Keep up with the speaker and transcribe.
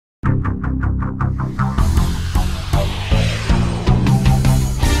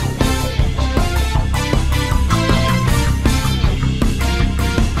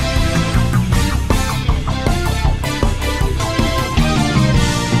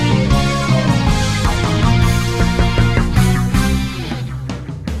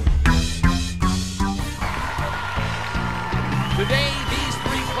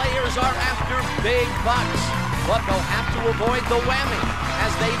bucks, but they'll have to avoid the whammy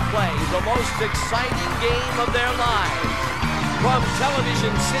as they play the most exciting game of their lives. From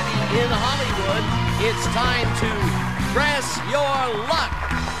Television City in Hollywood, it's time to press your luck.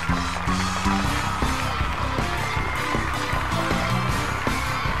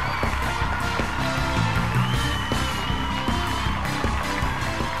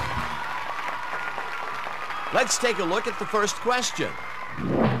 Let's take a look at the first question.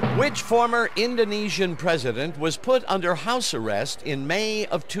 Which former Indonesian president was put under house arrest in May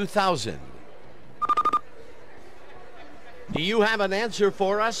of 2000? Do you have an answer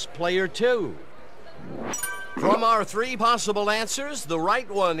for us, player 2? From our 3 possible answers, the right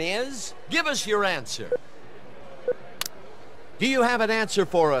one is... Give us your answer. Do you have an answer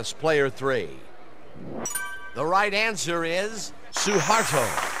for us, player 3? The right answer is... Suharto.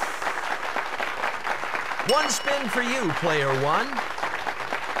 1 spin for you, player 1.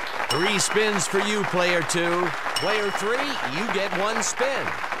 3 spins for you, player 2. Player 3, you get 1 spin.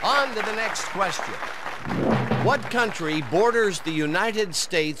 On to the next question. What country borders the United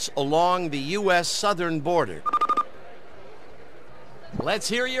States along the U.S. southern border? Let's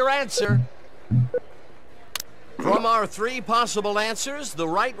hear your answer. From our 3 possible answers, the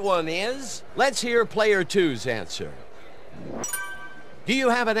right one is... Let's hear player 2's answer. Do you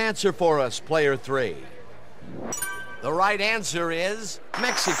have an answer for us, player 3? The right answer is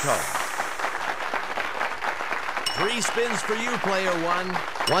Mexico. 3 spins for you, player 1.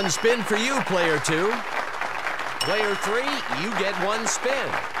 1 spin for you, player 2. Player 3, you get 1 spin.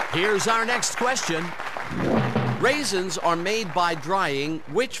 Here's our next question. Raisins are made by drying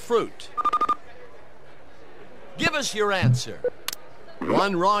which fruit? Give us your answer.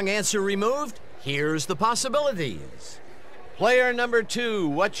 1 wrong answer removed. Here's the possibilities. Player number 2,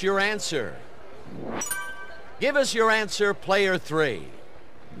 what's your answer? Give us your answer, player 3.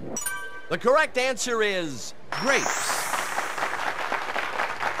 The correct answer is grapes.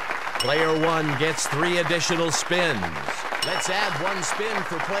 Player 1 gets 3 additional spins. Let's add 1 spin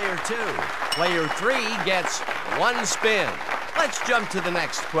for player 2. Player 3 gets 1 spin. Let's jump to the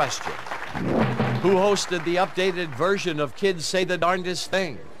next question. Who hosted the updated version of Kids Say the Darndest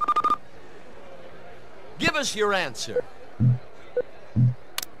Thing? Give us your answer.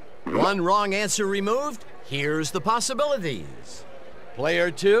 1 wrong answer removed. Here's the possibilities.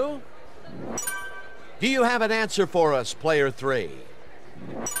 Player 2? Do you have an answer for us, player 3?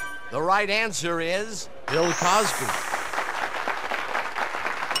 The right answer is Bill Cosby.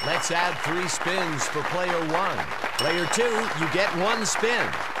 Let's add 3 spins for player 1. Player 2, you get 1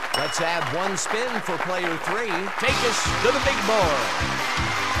 spin. Let's add 1 spin for player 3. Take us to the big board.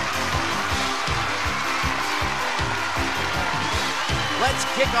 Let's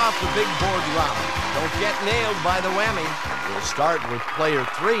kick off the big board round. Don't get nailed by the whammy. We'll start with player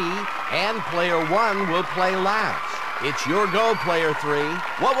 3, and player 1 will play last. It's your go, player 3.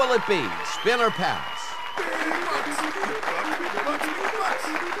 What will it be, spin or pass?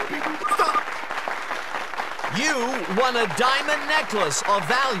 You won a diamond necklace of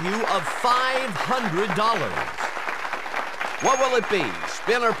value of $500. What will it be,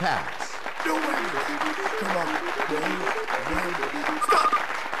 spin or pass? Come on. Stop.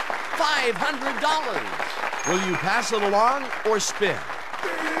 $500. Will you pass it along or spin?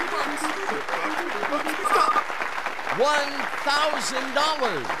 Stop.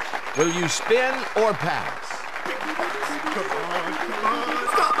 $1,000. Will you spin or pass? Come on.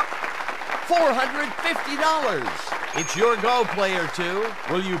 Stop. $450. It's your go, player 2.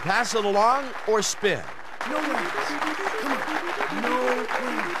 Will you pass it along or spin? No way. Come on. No way.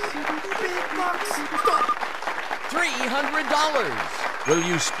 Big bucks. Stop. $300. Will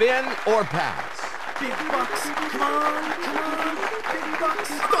you spin or pass? Big bucks. Come on. Big bucks.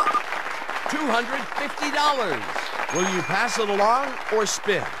 Stop. $250. Will you pass it along or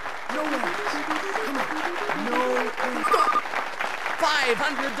spin? No way. Come on. No way. Stop.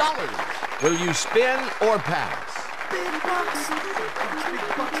 $500. Will you spin or pass? Big bucks.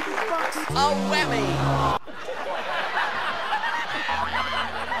 Big bucks. A whammy.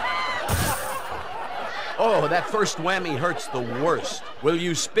 Oh, that first whammy hurts the worst. Will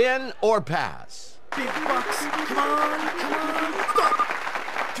you spin or pass? Big bucks. Come on. Stop.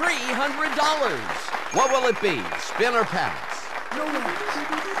 $300. What will it be, spin or pass? No way.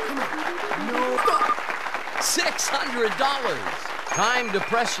 Come on. No. Stop. $600. Time to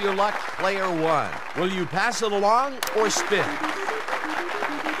press your luck, player 1. Will you pass it along or spin?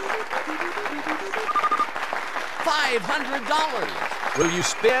 $500. Will you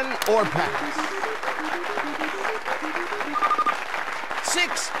spin or pass?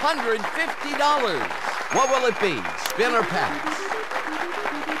 $650. What will it be, spin or pass?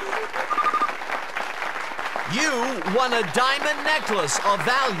 You won a diamond necklace of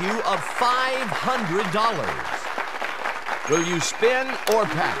value of $500. Will you spin or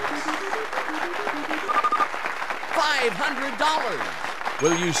pass? $500.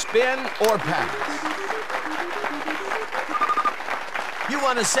 Will you spin or pass? You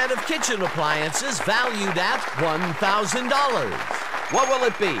won a set of kitchen appliances valued at $1,000. What will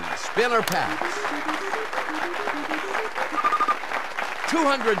it be? Spin or pass?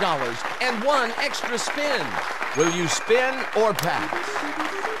 $200 and one extra spin. Will you spin or pass?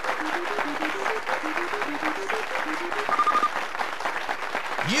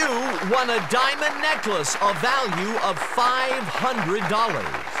 You won a diamond necklace of value of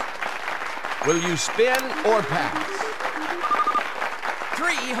 $500. Will you spin or pass?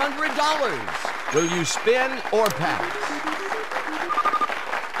 $300. Will you spin or pass?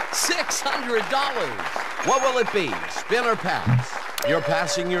 $600. What will it be? Spin or pass? You're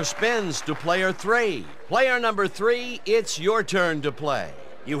passing your spins to player 3. Player number 3, it's your turn to play.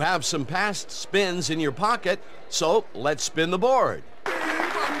 You have some past spins in your pocket, so let's spin the board.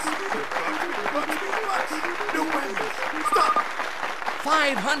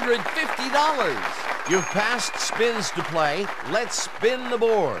 $550. You've passed spins to play. Let's spin the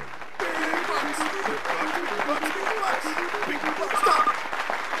board.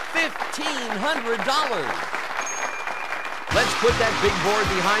 $1,500. Let's put that big board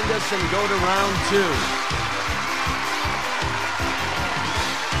behind us and go to round 2.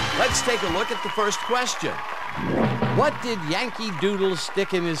 Let's take a look at the first question. What did Yankee Doodle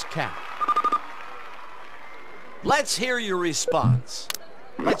stick in his cap? Let's hear your response.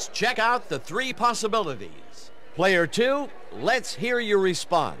 Let's check out the 3 possibilities. Player 2, let's hear your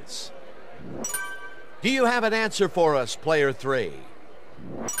response. Do you have an answer for us, player 3?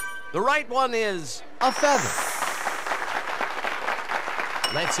 The right one is a feather.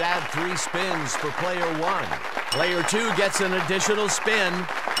 Let's add 3 spins for player 1. Player 2 gets an additional spin.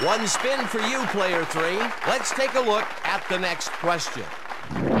 1 spin for you, player 3. Let's take a look at the next question.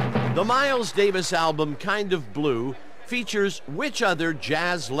 The Miles Davis album, Kind of Blue, features which other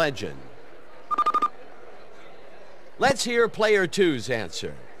jazz legend? Let's hear player 2's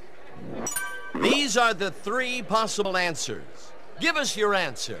answer. These are the 3 possible answers. Give us your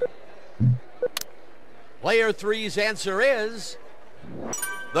answer. Player 3's answer is...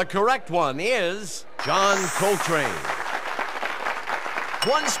 The correct one is John Coltrane.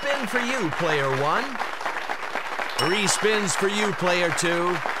 1 spin for you, player 1. 3 spins for you, player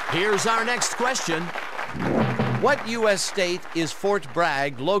 2. Here's our next question. What U.S. state is Fort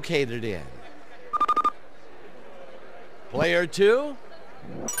Bragg located in? Player 2?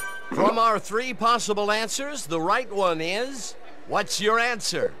 From our 3 possible answers, the right one is... What's your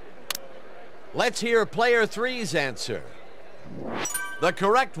answer? Let's hear player 3's answer. The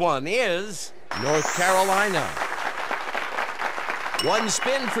correct one is North Carolina. 1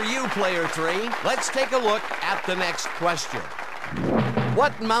 spin for you, player 3. Let's take a look at the next question.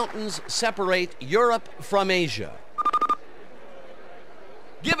 What mountains separate Europe from Asia?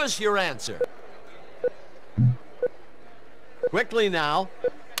 Give us your answer. Quickly now.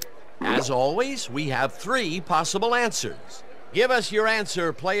 As always, we have 3 possible answers. Give us your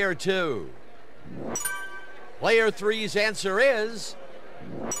answer, player 2. Player 3's answer is...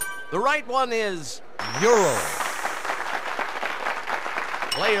 The right one is Euro.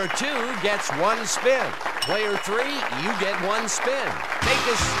 Player 2 gets 1 spin. Player 3, you get 1 spin. Take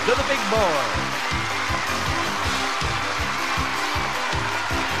us to the big board.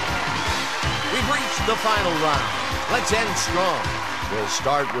 We've reached the final round. Let's end strong. We'll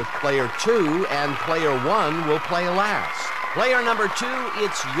start with player 2, and player 1 will play last. Player number 2,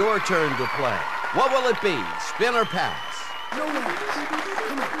 it's your turn to play. What will it be? Spin or pass? No wins.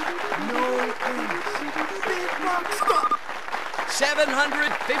 Come on. No wins. Big box. Stop.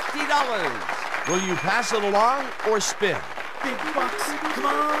 $750. Will you pass it along or spin? Big box. Come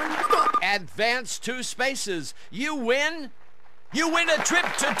on. Stop. Advance 2 spaces. You win. You win a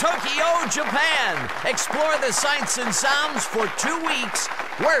trip to Tokyo, Japan. Explore the sights and sounds for 2 weeks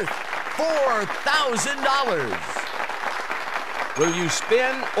worth $4,000. Will you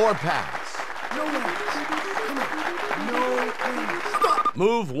spin or pass? No wins. Come on. No wins. Stop.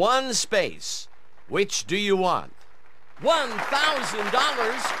 Move 1 space. Which do you want?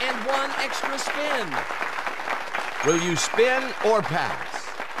 $1,000 and 1 extra spin. Will you spin or pass?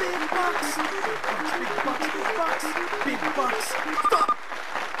 Big box. Big box. Big box. Big box. Big box. Stop.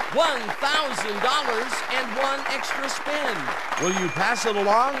 $1,000 and 1 extra spin. Will you pass it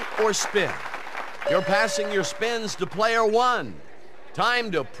along or spin? You're passing your spins to player 1.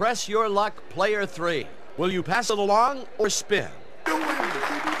 Time to press your luck, player 3. Will you pass it along or spin? No wins.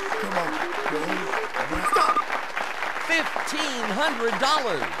 Come on. No wins. Stop.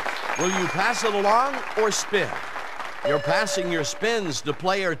 $1,500. Will you pass it along or spin? You're passing your spins to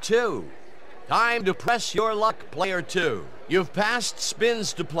player 2. Time to press your luck, player 2. You've passed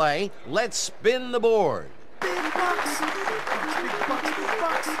spins to play. Let's spin the board. Big bucks. Big bucks, big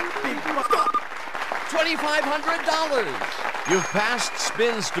bucks, big bucks. $2,500. You've passed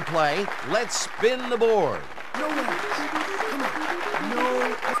spins to play. Let's spin the board. No way. Come on.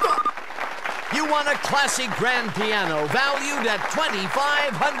 No. Stop. You won a classic grand piano valued at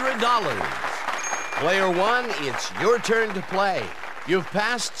 $2,500. Player 1, it's your turn to play. You've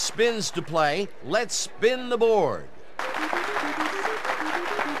passed spins to play. Let's spin the board.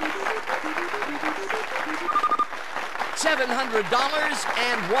 $700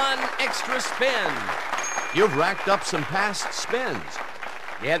 and 1 extra spin. You've racked up some past spins.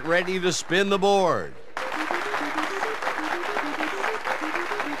 Get ready to spin the board.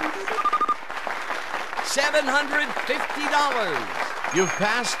 $750. You've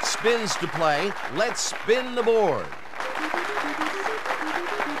passed spins to play. Let's spin the board.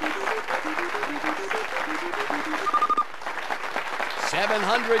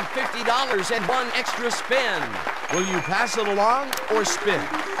 $750 and 1 extra spin. Will you pass it along or spin?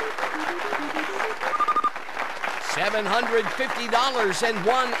 $750 and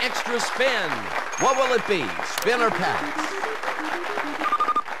 1 extra spin. What will it be? Spin or pass?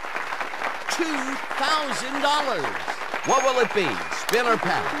 $2,000. What will it be? Spin or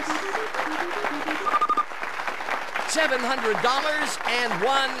pass? $700 and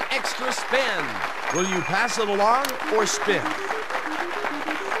 1 extra spin. Will you pass it along or spin?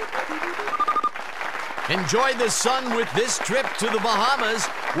 Enjoy the sun with this trip to the Bahamas,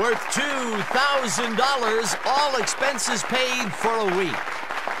 worth $2,000, all expenses paid for a week.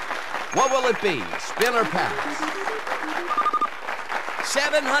 What will it be? Spin or pass?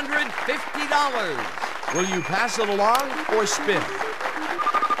 $750. Will you pass it along or spin?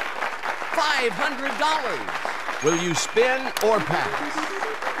 $500. Will you spin or pass?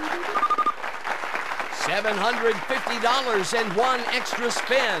 $750 and 1 extra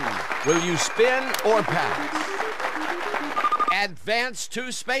spin. Will you spin or pass? Advance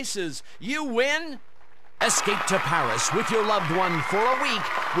 2 spaces. You win. Escape to Paris with your loved one for a week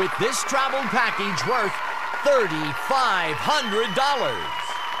with this travel package worth $3,500.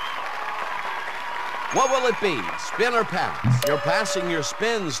 What will it be? Spin or pass? You're passing your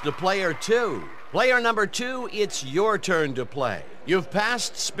spins to player 2. Player number 2, it's your turn to play. You've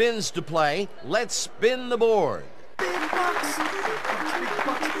passed spins to play. Let's spin the board. Big bucks. Big bucks, big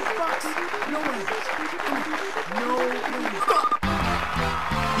bucks, big bucks. No way. No way. Stop.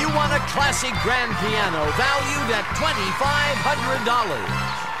 You won a classic grand piano valued at $2,500.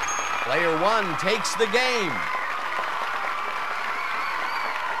 Player 1 takes the game.